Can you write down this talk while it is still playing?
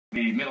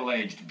The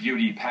middle-aged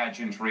beauty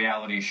pageant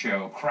reality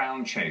show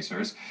Crown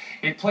Chasers.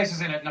 It places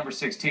in at number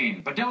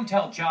 16. But don't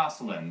tell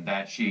Jocelyn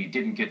that she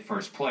didn't get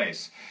first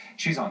place.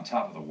 She's on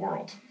top of the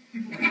world.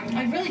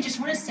 I really just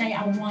want to say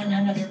I won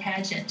another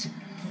pageant.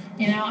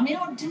 You know, I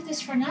don't do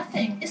this for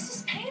nothing. This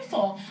is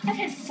painful. I've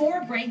had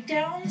 4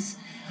 breakdowns.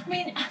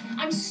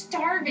 I'm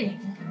starving.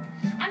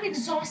 I'm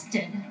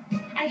exhausted.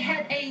 I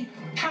had a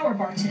power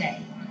bar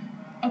today.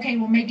 Okay,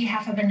 well, maybe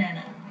half a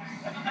banana.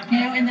 You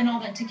know, and then all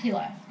that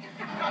tequila.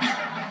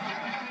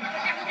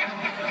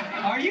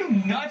 Are you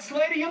nuts,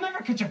 lady? You'll never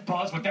catch a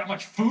buzz with that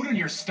much food in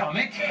your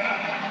stomach.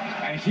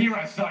 And here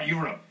I thought you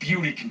were a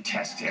beauty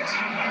contestant.